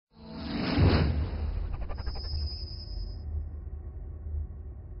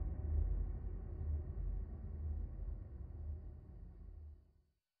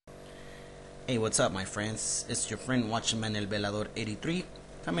Hey, what's up, my friends? It's your friend Watchman El Velador 83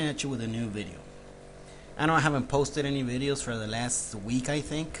 coming at you with a new video. I know I haven't posted any videos for the last week, I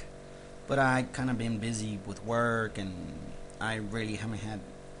think, but I kind of been busy with work and I really haven't had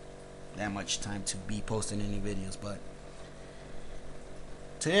that much time to be posting any videos. But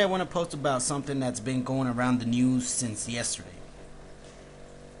today I want to post about something that's been going around the news since yesterday.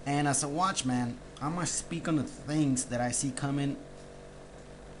 And as a watchman, I must speak on the things that I see coming,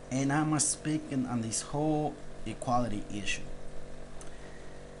 and I must speak on this whole equality issue.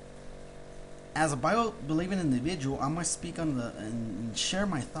 As a Bible-believing individual, I must speak on and share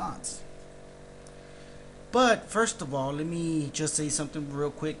my thoughts. But first of all, let me just say something real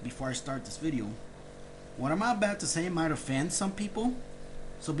quick before I start this video. What I'm about to say might offend some people.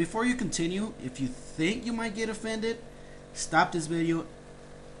 So before you continue, if you think you might get offended, stop this video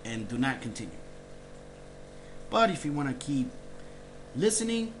and do not continue. But if you want to keep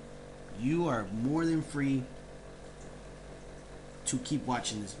listening, you are more than free to keep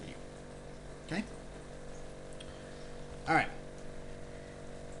watching this video. Okay? Alright.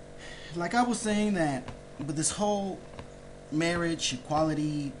 Like I was saying, that with this whole marriage,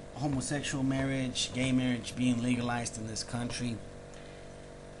 equality, homosexual marriage, gay marriage being legalized in this country,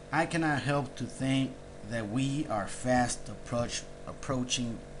 I cannot help to think that we are fast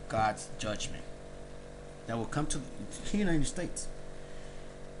approaching God's judgment that will come to the United States.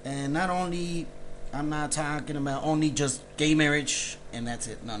 And not only, I'm not talking about only just gay marriage and that's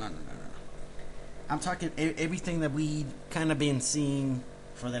it. No. I'm talking everything that we kind of been seeing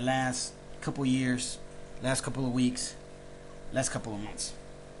for the last couple years, last couple of weeks, last couple of months.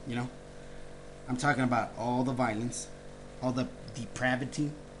 You know, I'm talking about all the violence, all the depravity,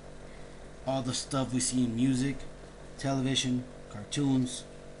 all the stuff we see in music, television, cartoons,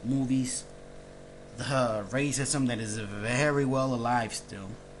 movies, the racism that is very well alive still,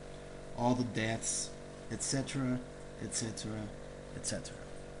 all the deaths, etc., etc., etc.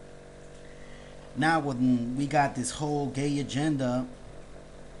 Now when we got this whole gay agenda,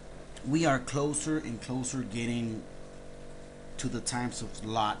 we are closer and closer getting to the times of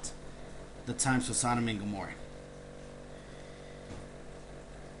Lot, the times of Sodom and Gomorrah.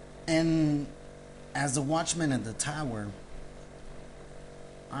 And as the watchman at the tower,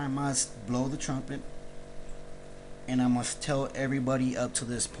 I must blow the trumpet and I must tell everybody up to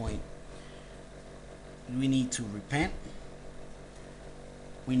this point, we need to repent.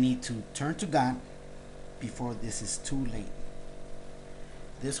 We need to turn to God before this is too late.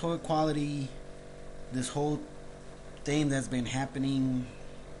 This whole equality, this whole thing that's been happening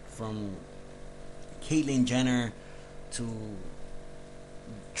from Caitlyn Jenner to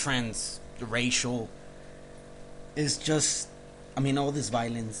transracial is just, all this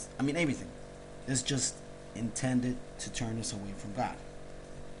violence, everything is just intended to turn us away from God.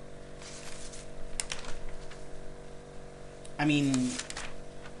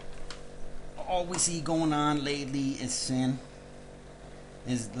 All we see going on lately is sin.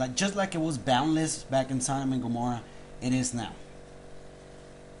 Is like just like it was boundless back in Sodom and Gomorrah, it is now.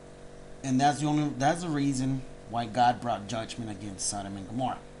 And that's the reason why God brought judgment against Sodom and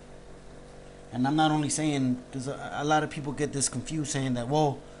Gomorrah. And I'm not only saying, because a lot of people get this confused, saying that,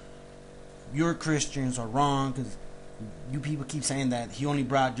 well, your Christians are wrong because you people keep saying that he only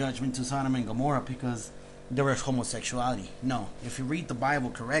brought judgment to Sodom and Gomorrah because there was homosexuality. No, if you read the Bible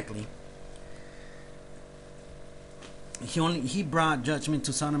correctly, he brought judgment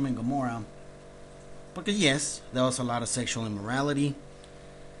to Sodom and Gomorrah because yes, there was a lot of sexual immorality,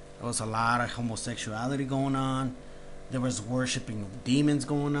 there was a lot of homosexuality going on, there was worshiping of demons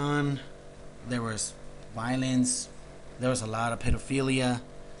going on, there was violence, there was a lot of pedophilia.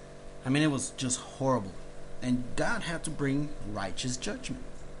 It was just horrible, and God had to bring righteous judgment.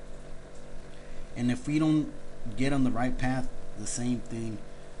 And if we don't get on the right path, the same thing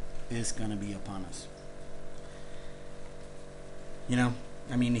is going to be upon us.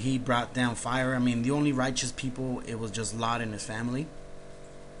 He brought down fire. The only righteous people, it was just Lot and his family.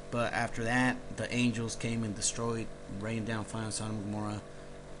 But after that, the angels came and destroyed, rained down fire on Sodom and Gomorrah,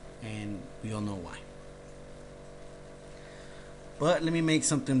 and we all know why. But let me make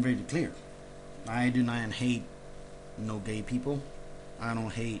something very clear. I do not hate no gay people. I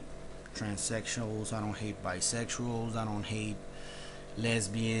don't hate transsexuals. I don't hate bisexuals. I don't hate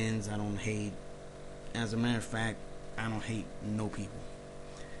lesbians. I don't hate, as a matter of fact, I don't hate no people.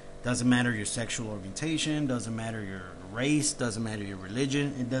 Doesn't matter your sexual orientation, doesn't matter your race, doesn't matter your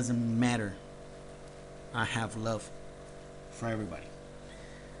religion, it doesn't matter. I have love for everybody.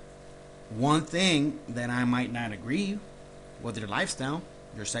 One thing that I might not agree with your lifestyle,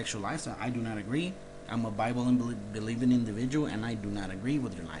 your sexual lifestyle, I do not agree. I'm a Bible believing individual and I do not agree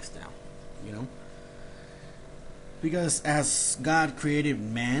with your lifestyle. you know. Because as God created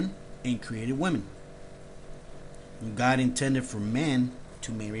man and created women, God intended for men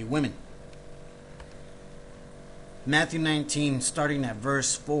to marry women. Matthew 19, starting at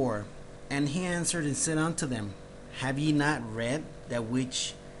verse 4. And he answered and said unto them, Have ye not read that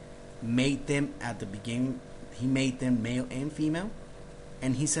which made them at the beginning? He made them male and female.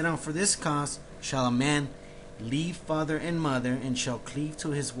 And he said, For this cause shall a man leave father and mother, and shall cleave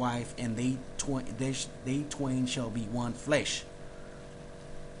to his wife, and they twain shall be one flesh.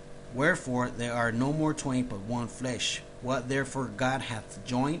 Wherefore there are no more twain, but one flesh. What therefore God hath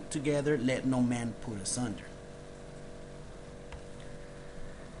joined together, let no man put asunder.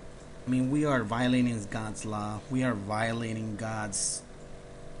 I mean, we are violating God's law. We are violating God's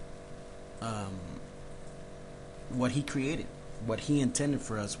what He created, what He intended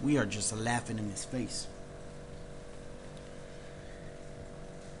for us. We are just laughing in His face.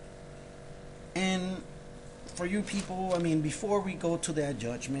 And for you people, I mean, before we go to that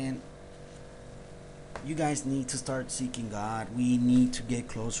judgment, you guys need to start seeking God. We need to get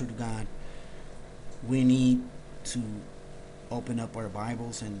closer to God. We need to open up our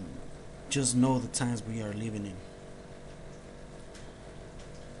Bibles and just know the times we are living in.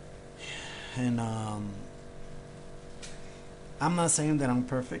 And I'm not saying that I'm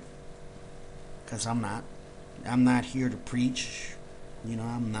perfect, because I'm not. I'm not here to preach.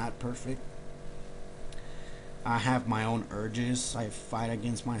 I'm not perfect. I have my own urges. I fight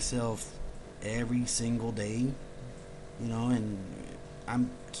against myself every single day, and I'm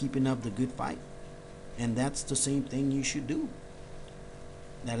keeping up the good fight. And that's the same thing you should do.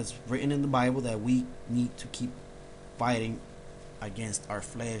 That is written in the Bible, that we need to keep fighting against our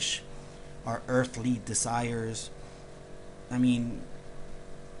flesh, our earthly desires. I mean,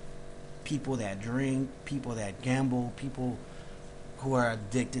 people that drink, people that gamble, people who are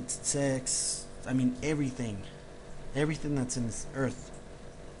addicted to sex. I mean, everything that's in this earth,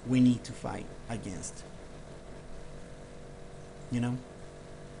 we need to fight against.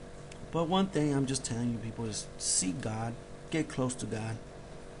 But one thing I'm just telling you people is seek God, get close to God.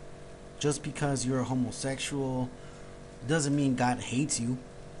 Just because you're a homosexual doesn't mean God hates you.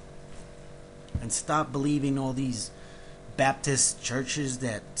 And stop believing all these Baptist churches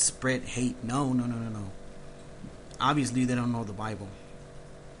that spread hate. No. Obviously they don't know the Bible.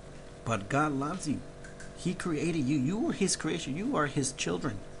 But God loves you. He created you. You are His creation. You are His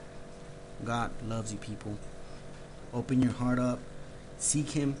children. God loves you, people. Open your heart up. Seek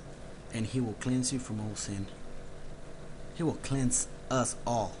Him, and He will cleanse you from all sin. He will cleanse us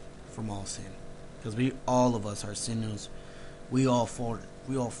all from all sin. Because all of us are sinners. We all fall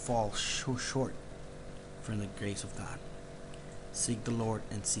so short from the grace of God. Seek the Lord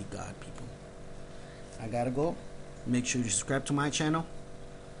and seek God, people. I gotta go. Make sure you subscribe to my channel.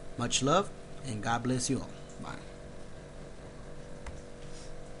 Much love, and God bless you all. Bye.